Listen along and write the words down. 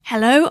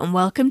Hello and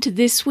welcome to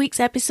this week's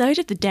episode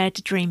of the Dare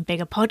to Dream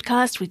Bigger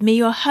podcast with me,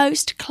 your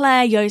host,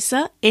 Claire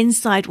Yosa,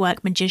 inside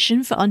work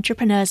magician for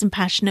entrepreneurs and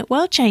passionate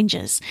world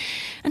changers.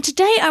 And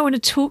today I want to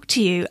talk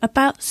to you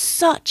about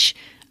such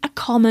a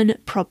common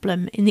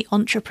problem in the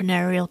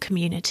entrepreneurial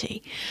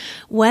community.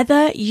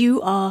 Whether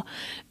you are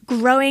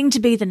growing to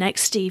be the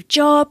next Steve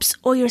Jobs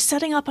or you're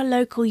setting up a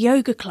local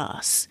yoga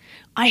class,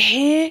 I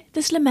hear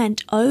this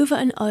lament over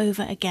and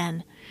over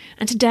again.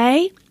 And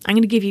today, I'm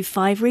going to give you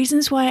 5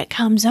 reasons why it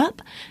comes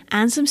up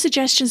and some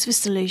suggestions for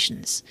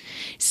solutions.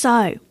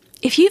 So,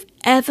 if you've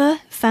ever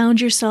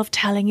found yourself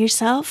telling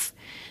yourself,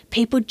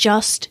 people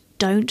just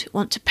don't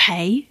want to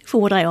pay for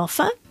what I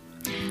offer,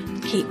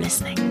 keep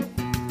listening.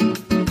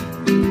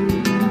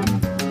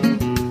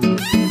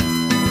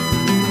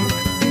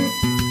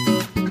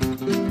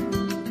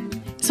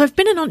 So I've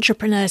been an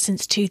entrepreneur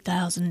since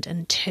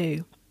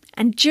 2002.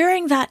 And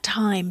during that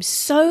time,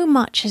 so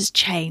much has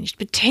changed,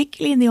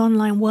 particularly in the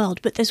online world,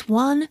 but there's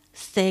one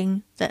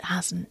thing that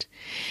hasn't.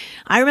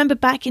 I remember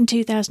back in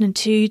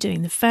 2002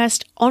 doing the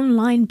first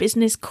online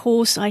business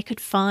course I could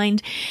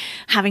find,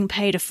 having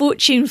paid a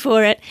fortune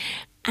for it,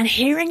 and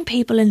hearing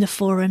people in the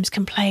forums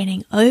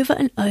complaining over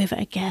and over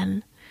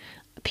again,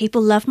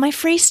 people love my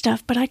free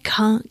stuff, but I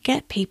can't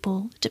get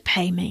people to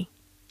pay me.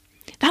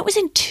 That was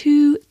in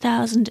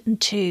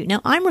 2002.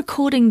 Now, I'm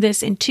recording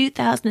this in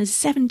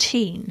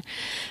 2017,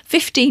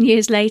 15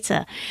 years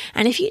later.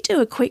 And if you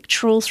do a quick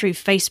trawl through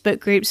Facebook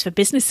groups for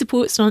business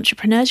supports and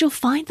entrepreneurs, you'll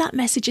find that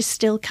message is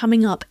still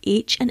coming up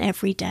each and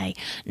every day.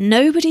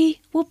 Nobody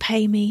will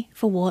pay me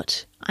for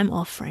what I'm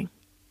offering.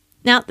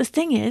 Now, the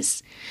thing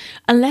is,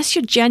 unless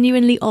you're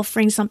genuinely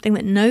offering something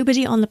that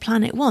nobody on the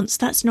planet wants,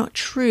 that's not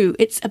true.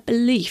 It's a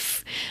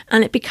belief,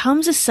 and it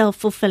becomes a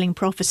self-fulfilling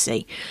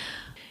prophecy.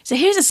 So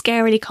here's a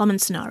scarily common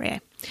scenario.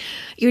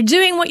 You're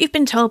doing what you've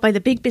been told by the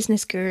big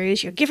business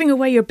gurus. You're giving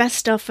away your best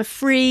stuff for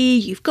free.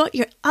 You've got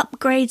your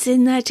upgrades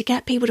in there to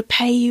get people to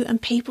pay you,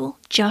 and people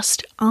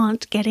just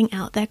aren't getting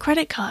out their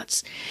credit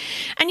cards.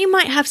 And you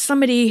might have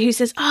somebody who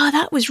says,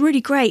 that was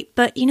really great,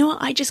 but you know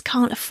what? I just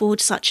can't afford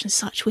such and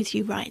such with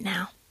you right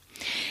now.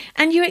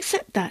 And you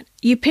accept that.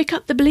 You pick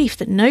up the belief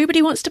that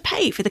nobody wants to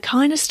pay for the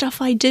kind of stuff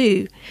I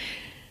do.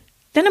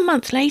 Then a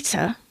month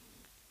later,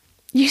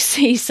 you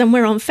see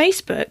somewhere on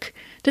Facebook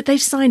that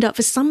they've signed up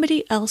for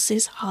somebody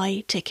else's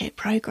high-ticket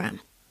program.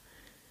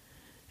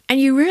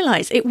 And you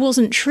realise it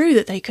wasn't true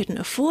that they couldn't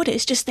afford it,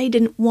 it's just they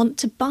didn't want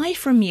to buy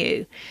from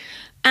you.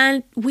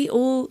 And we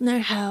all know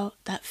how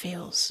that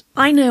feels.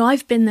 I know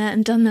I've been there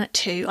and done that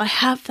too. I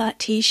have that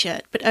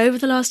t-shirt, but over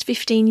the last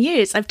 15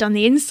 years, I've done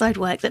the inside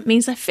work that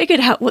means I figured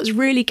out what's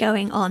really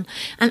going on.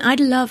 And I'd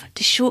love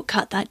to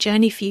shortcut that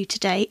journey for you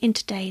today in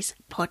today's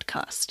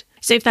podcast.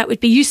 So if that would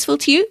be useful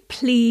to you,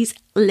 please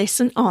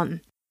listen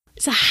on.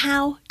 So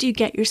how do you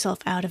get yourself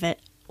out of it?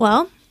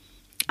 Well,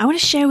 I want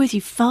to share with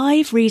you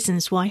 5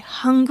 reasons why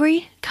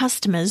hungry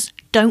customers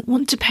don't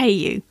want to pay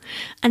you,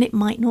 and it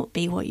might not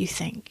be what you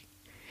think.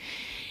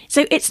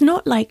 So it's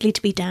not likely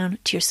to be down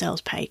to your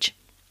sales page.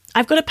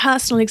 I've got a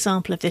personal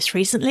example of this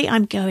recently.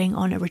 I'm going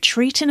on a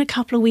retreat in a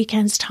couple of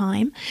weekends'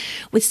 time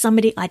with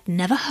somebody I'd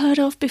never heard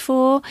of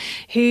before,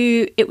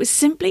 who it was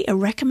simply a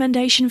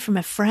recommendation from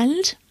a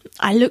friend.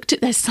 I looked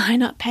at their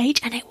sign-up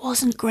page and it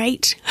wasn't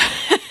great.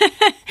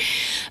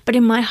 But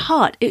in my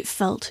heart, it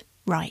felt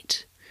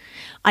right.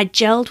 I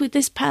gelled with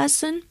this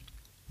person.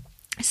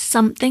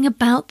 Something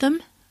about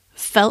them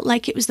felt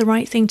like it was the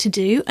right thing to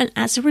do. And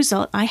as a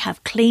result, I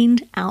have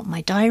cleaned out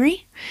my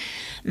diary,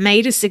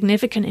 made a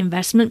significant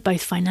investment,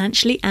 both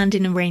financially and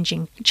in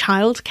arranging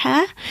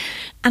childcare,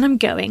 and I'm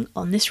going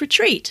on this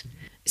retreat.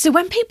 So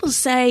when people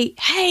say,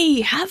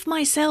 hey, have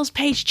my sales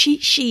page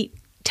cheat sheet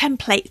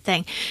template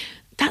thing,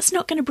 that's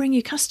not going to bring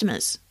you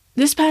customers.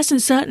 This person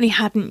certainly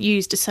hadn't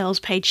used a sales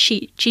page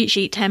cheat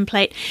sheet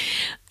template.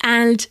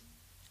 And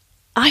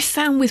I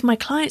found with my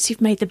clients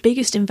who've made the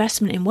biggest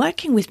investment in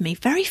working with me,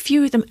 very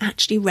few of them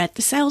actually read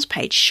the sales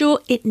page. Sure,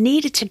 it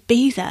needed to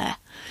be there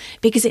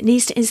because it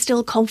needs to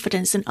instill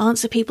confidence and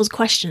answer people's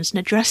questions and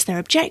address their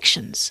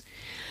objections.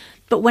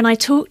 But when I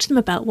talked to them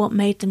about what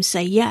made them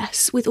say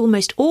yes, with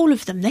almost all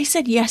of them, they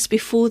said yes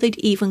before they'd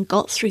even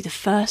got through the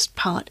first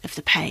part of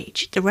the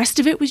page. The rest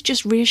of it was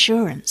just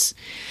reassurance.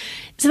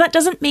 So that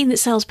doesn't mean that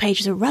sales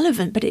pages are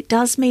relevant, but it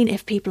does mean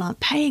if people aren't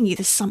paying you,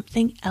 there's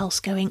something else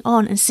going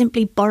on. And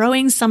simply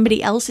borrowing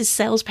somebody else's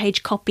sales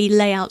page copy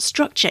layout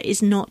structure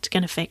is not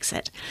going to fix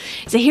it.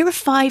 So here are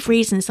 5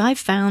 reasons I've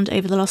found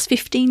over the last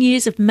 15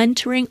 years of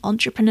mentoring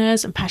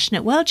entrepreneurs and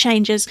passionate world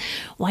changers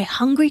why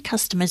hungry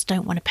customers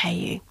don't want to pay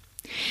you.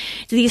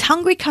 So these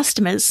hungry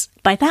customers,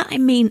 by that I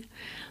mean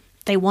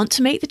they want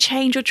to make the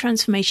change or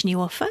transformation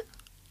you offer,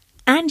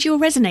 and you're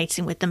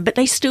resonating with them, but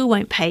they still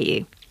won't pay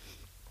you.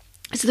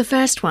 So the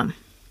first one,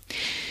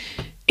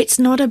 it's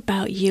not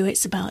about you,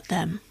 it's about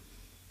them.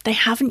 They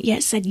haven't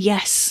yet said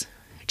yes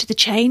to the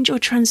change or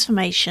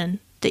transformation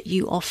that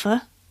you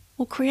offer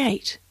or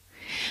create.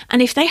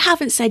 And if they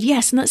haven't said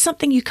yes, and that's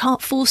something you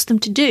can't force them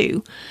to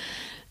do,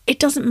 it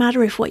doesn't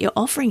matter if what you're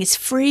offering is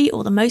free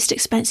or the most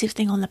expensive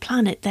thing on the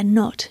planet, they're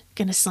not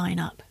going to sign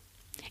up.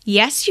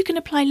 Yes, you can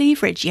apply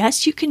leverage.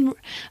 Yes, you can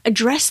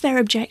address their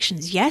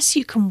objections. Yes,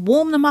 you can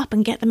warm them up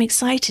and get them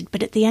excited.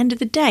 But at the end of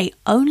the day,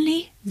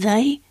 only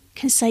they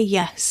can say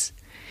yes.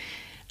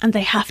 And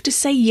they have to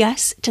say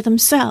yes to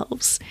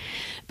themselves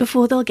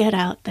before they'll get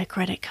out their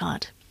credit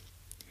card.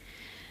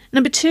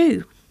 Number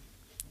 2,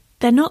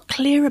 they're not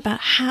clear about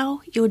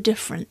how you're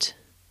different.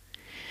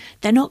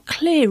 They're not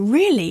clear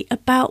really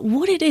about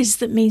what it is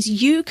that means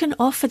you can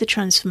offer the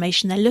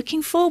transformation they're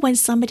looking for when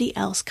somebody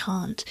else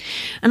can't.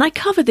 And I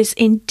cover this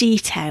in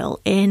detail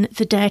in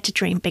the Dare to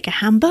Dream Bigger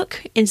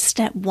handbook. In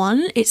step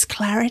 1, it's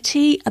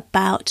clarity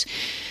about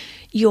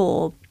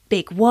your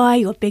big why,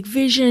 your big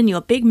vision,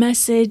 your big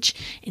message.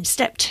 In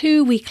step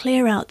 2, we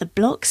clear out the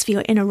blocks for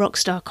your inner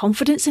rockstar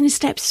confidence. And in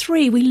step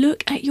 3, we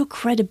look at your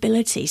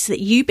credibility so that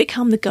you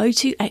become the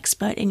go-to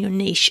expert in your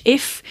niche.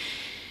 If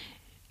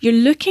you're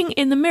looking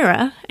in the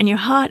mirror and your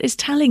heart is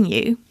telling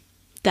you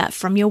that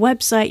from your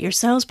website, your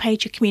sales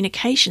page, your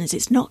communications,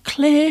 it's not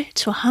clear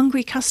to a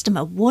hungry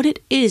customer what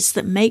it is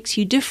that makes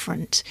you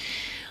different,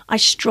 I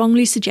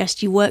strongly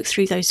suggest you work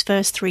through those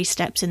first 3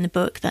 steps in the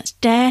book. That's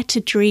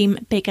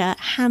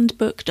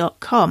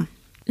daretodreambiggerhandbook.com.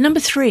 Number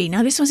 3,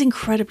 now this was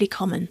incredibly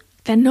common.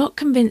 They're not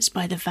convinced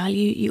by the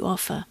value you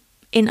offer.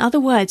 In other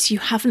words, you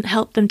haven't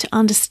helped them to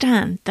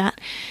understand that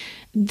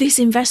this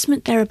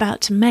investment they're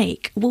about to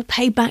make will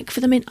pay back for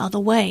them in other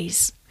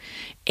ways.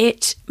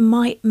 It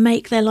might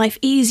make their life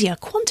easier.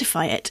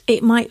 Quantify it.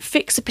 It might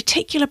fix a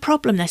particular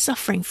problem they're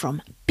suffering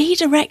from. Be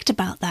direct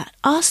about that.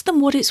 Ask them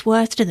what it's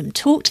worth to them.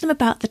 Talk to them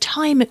about the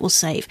time it will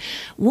save.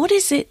 What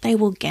is it they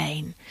will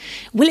gain?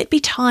 Will it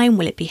be time?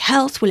 Will it be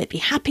health? Will it be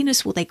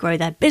happiness? Will they grow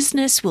their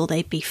business? Will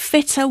they be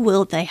fitter?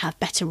 Will they have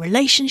better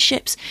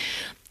relationships?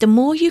 The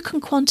more you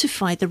can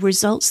quantify the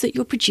results that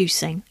you're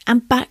producing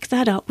and back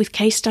that up with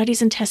case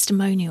studies and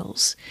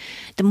testimonials,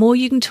 the more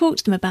you can talk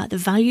to them about the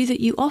value that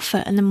you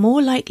offer, and the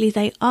more likely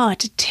they are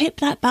to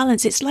tip that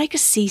balance. It's like a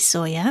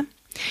seesaw, yeah?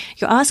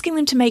 You're asking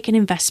them to make an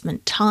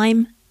investment: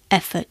 time,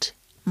 effort,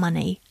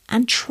 money,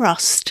 and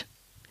trust.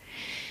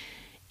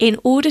 In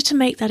order to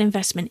make that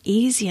investment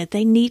easier,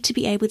 they need to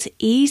be able to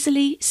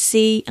easily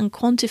see and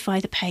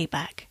quantify the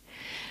payback.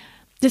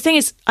 The thing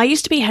is, I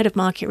used to be head of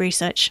market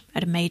research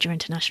at a major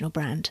international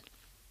brand.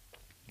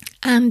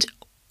 And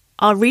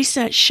our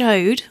research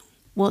showed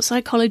what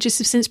psychologists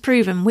have since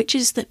proven, which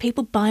is that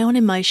people buy on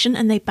emotion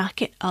and they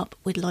back it up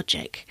with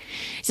logic.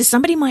 So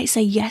somebody might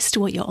say yes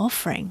to what you're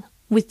offering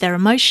with their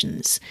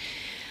emotions,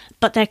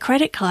 but their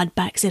credit card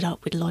backs it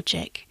up with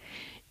logic.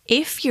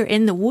 If you're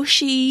in the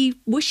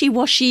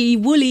wishy-washy,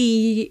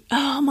 woolly,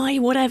 oh my,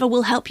 whatever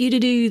will help you to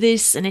do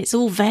this, and it's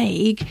all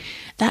vague,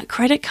 that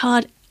credit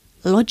card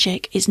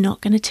logic is not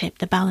going to tip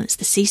the balance.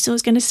 The seesaw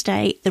is going to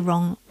stay the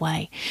wrong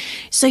way.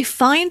 So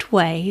find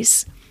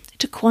ways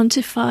to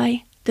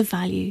quantify the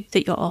value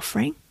that you're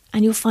offering,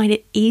 and you'll find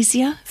it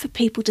easier for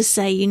people to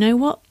say, you know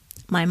what,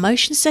 my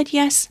emotions said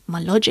yes, my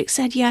logic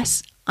said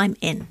yes, I'm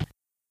in.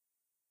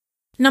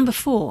 Number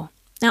 4.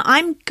 Now,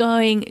 I'm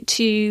going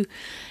to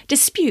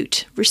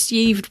dispute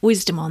received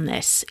wisdom on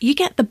this. You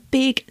get the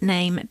big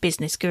name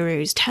business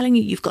gurus telling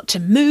you you've got to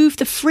move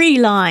the free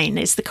line,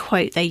 is the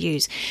quote they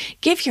use.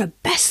 Give your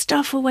best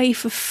stuff away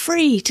for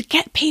free to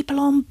get people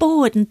on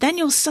board, and then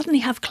you'll suddenly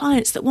have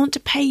clients that want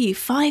to pay you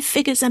 5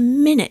 figures a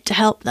minute to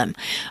help them.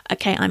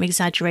 Okay, I'm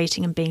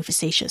exaggerating and being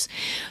facetious.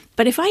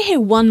 But if I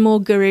hear one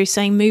more guru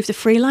saying move the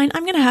free line,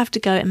 I'm going to have to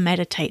go and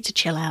meditate to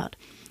chill out.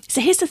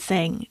 So here's the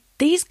thing.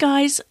 These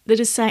guys that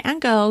are saying,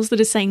 and girls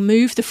that are saying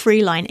move the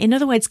free line, in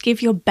other words,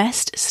 give your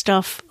best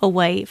stuff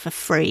away for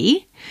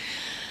free,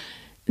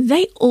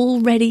 they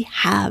already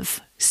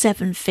have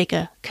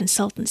 7-figure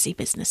consultancy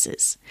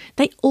businesses.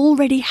 They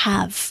already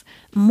have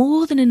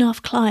more than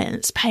enough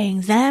clients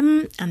paying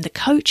them and the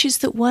coaches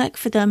that work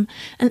for them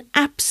an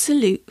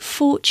absolute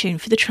fortune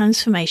for the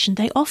transformation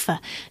they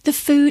offer. The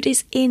food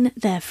is in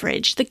their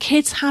fridge. The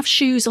kids have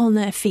shoes on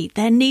their feet.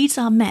 Their needs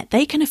are met.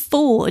 They can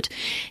afford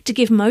to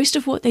give most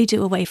of what they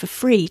do away for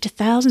free to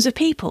thousands of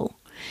people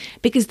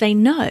because they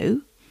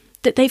know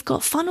that they've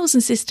got funnels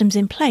and systems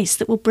in place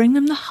that will bring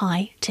them the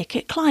high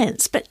ticket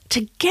clients. But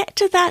to get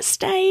to that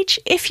stage,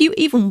 if you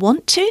even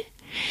want to,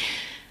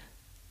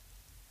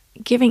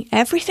 giving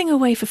everything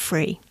away for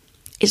free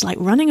is like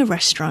running a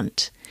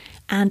restaurant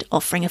and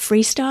offering a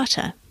free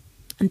starter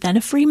and then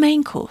a free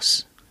main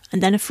course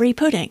and then a free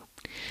pudding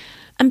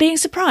and being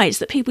surprised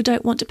that people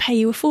don't want to pay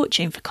you a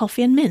fortune for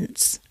coffee and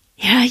mints.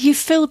 Yeah, you've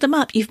filled them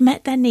up. You've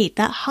met their need,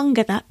 that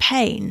hunger, that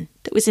pain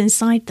that was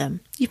inside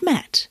them. You've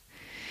met.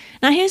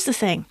 Now, here's the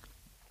thing.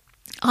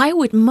 I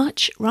would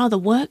much rather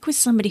work with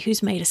somebody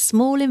who's made a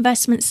small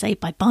investment, say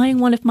by buying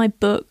one of my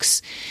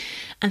books,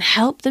 and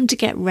help them to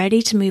get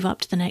ready to move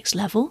up to the next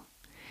level,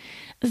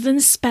 than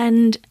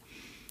spend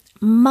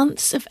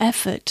months of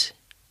effort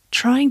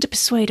trying to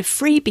persuade a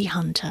freebie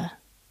hunter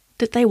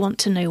that they want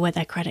to know where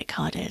their credit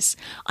card is.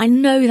 I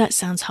know that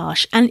sounds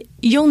harsh, and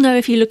you'll know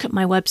if you look at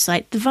my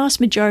website, the vast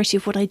majority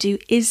of what I do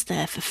is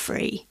there for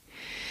free.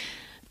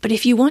 But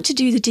if you want to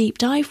do the deep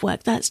dive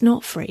work, that's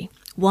not free.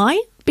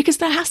 Why? Because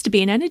there has to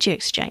be an energy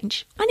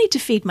exchange. I need to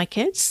feed my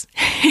kids.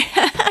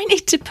 I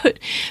need to put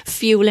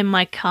fuel in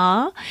my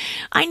car.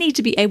 I need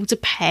to be able to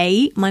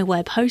pay my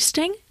web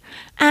hosting.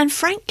 And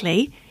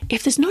frankly,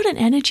 if there's not an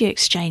energy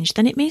exchange,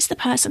 then it means the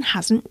person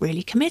hasn't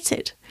really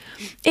committed.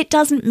 It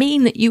doesn't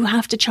mean that you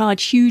have to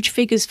charge huge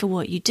figures for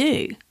what you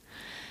do.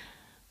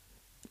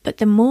 But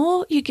the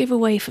more you give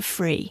away for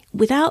free,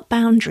 without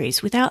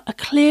boundaries, without a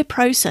clear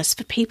process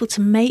for people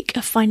to make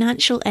a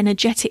financial,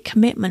 energetic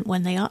commitment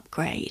when they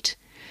upgrade,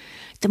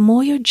 the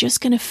more you're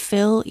just going to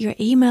fill your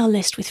email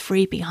list with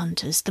freebie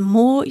hunters, the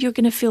more you're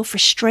going to feel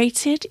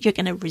frustrated, you're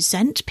going to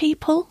resent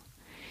people.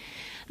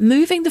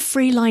 Moving the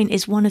free line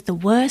is one of the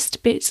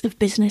worst bits of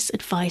business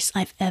advice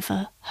I've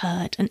ever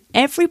heard. And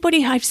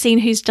everybody I've seen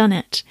who's done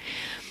it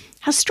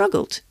has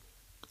struggled.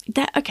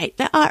 There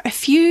are a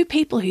few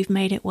people who've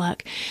made it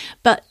work,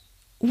 but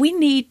we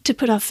need to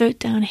put our foot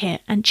down here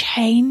and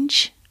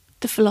change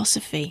the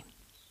philosophy.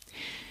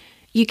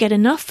 You get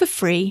enough for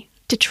free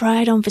to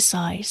try it on for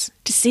size,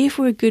 to see if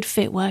we're a good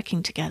fit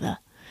working together.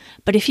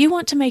 But if you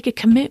want to make a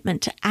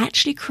commitment to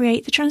actually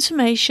create the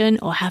transformation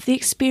or have the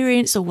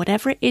experience or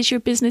whatever it is your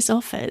business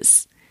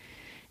offers,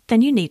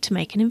 then you need to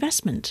make an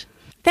investment.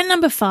 Then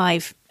number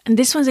 5, and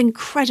this one's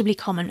incredibly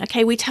common.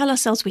 Okay, we tell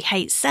ourselves we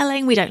hate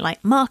selling, we don't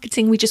like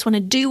marketing, we just want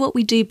to do what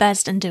we do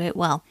best and do it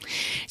well.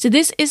 So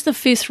this is the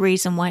 5th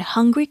reason why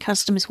hungry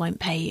customers won't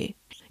pay you.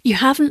 You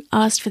haven't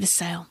asked for the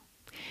sale.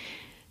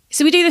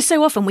 So we do this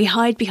so often, we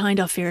hide behind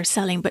our fear of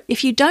selling. But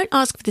if you don't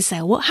ask for the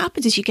sale, what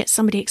happens is you get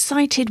somebody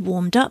excited,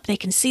 warmed up, they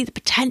can see the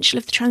potential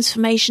of the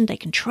transformation, they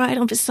can try it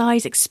on for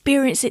size,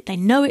 experience it, they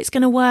know it's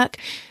going to work,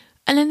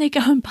 and then they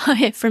go and buy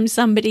it from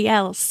somebody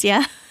else,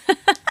 yeah?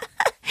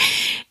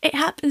 It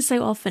happens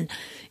so often.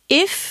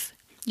 If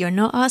you're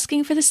not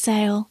asking for the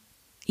sale,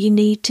 you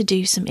need to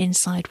do some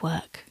inside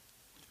work,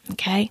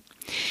 okay?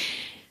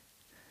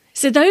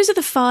 So those are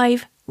the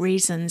 5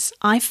 reasons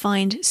I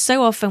find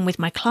so often with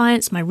my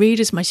clients, my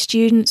readers, my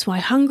students, why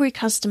hungry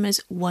customers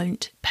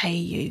won't pay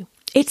you.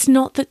 It's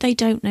not that they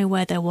don't know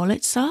where their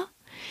wallets are.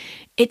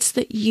 It's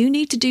that you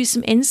need to do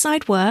some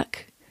inside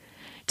work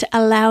to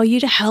allow you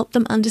to help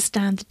them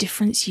understand the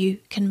difference you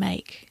can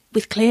make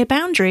with clear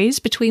boundaries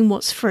between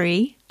what's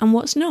free and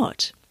what's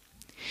not.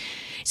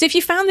 So if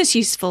you found this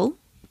useful,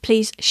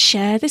 please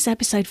share this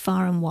episode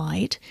far and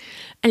wide.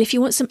 And if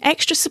you want some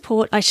extra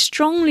support, I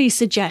strongly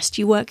suggest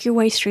you work your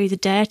way through the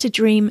Dare to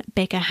Dream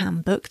Bigger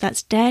Handbook.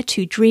 That's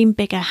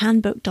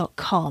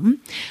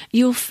daretodreambiggerhandbook.com.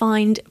 You'll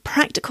find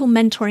practical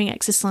mentoring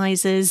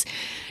exercises,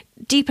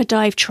 deeper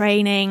dive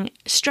training,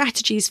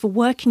 strategies for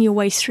working your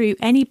way through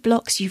any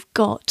blocks you've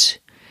got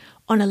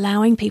on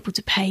allowing people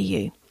to pay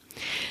you.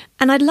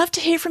 And I'd love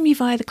to hear from you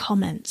via the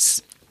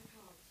comments.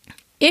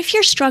 If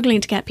you're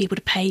struggling to get people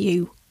to pay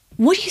you,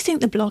 what do you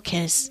think the block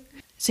is?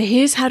 So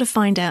here's how to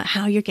find out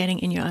how you're getting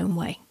in your own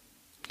way.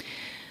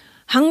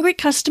 Hungry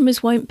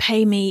customers won't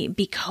pay me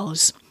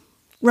because.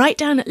 Write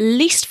down at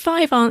least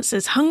 5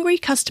 answers. Hungry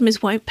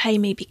customers won't pay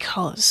me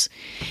because.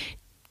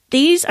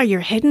 These are your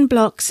hidden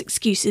blocks,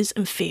 excuses,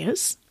 and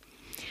fears.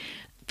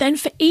 Then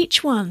for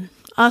each one,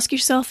 ask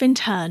yourself in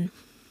turn,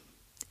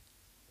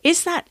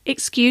 is that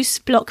excuse,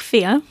 block,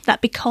 fear,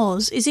 that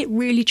because, is it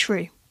really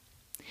true?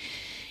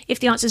 If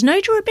the answer is no,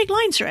 draw a big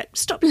line through it.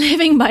 Stop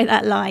living by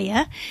that lie,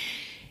 yeah?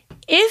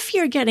 If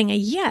you're getting a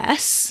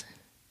yes,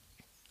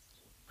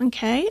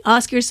 okay,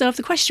 ask yourself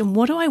the question,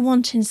 what do I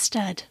want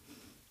instead?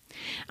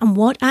 And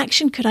what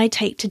action could I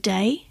take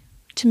today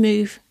to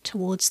move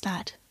towards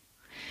that?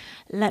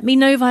 Let me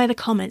know via the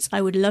comments.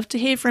 I would love to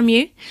hear from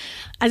you.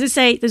 As I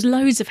say, there's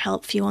loads of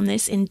help for you on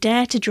this in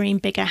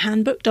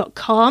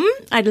daretodreambiggerhandbook.com.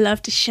 I'd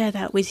love to share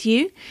that with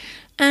you.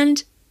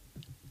 And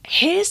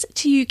here's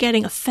to you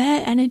getting a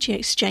fair energy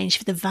exchange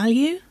for the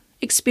value,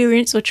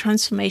 experience, or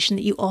transformation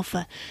that you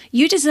offer.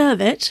 You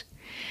deserve it.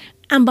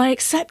 And by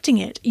accepting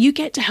it, you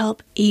get to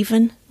help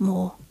even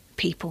more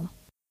people.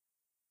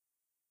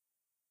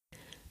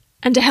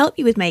 And to help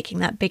you with making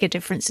that bigger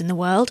difference in the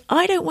world,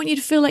 I don't want you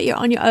to feel like you're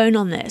on your own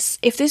on this.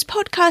 If this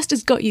podcast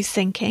has got you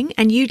thinking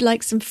and you'd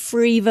like some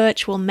free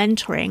virtual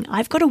mentoring,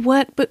 I've got a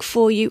workbook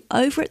for you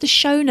over at the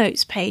show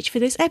notes page for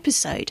this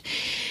episode.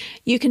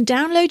 You can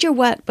download your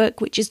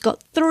workbook, which has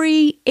got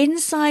 3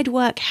 inside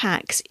work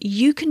hacks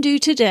you can do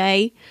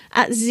today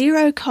at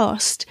 0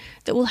 cost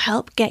that will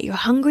help get your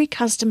hungry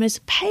customers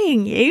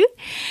paying you.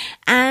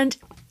 And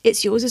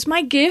it's yours as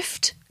my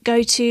gift.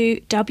 Go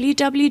to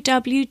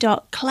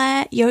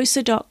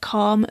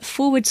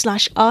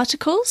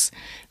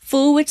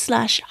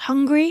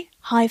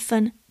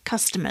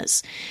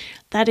www.clarejosa.com/articles/hungry-customers.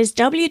 That is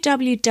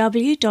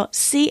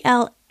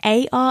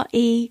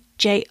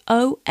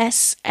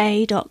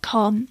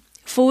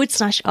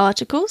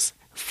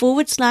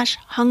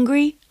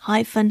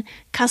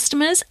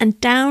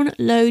and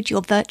download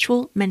your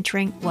virtual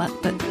mentoring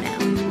workbook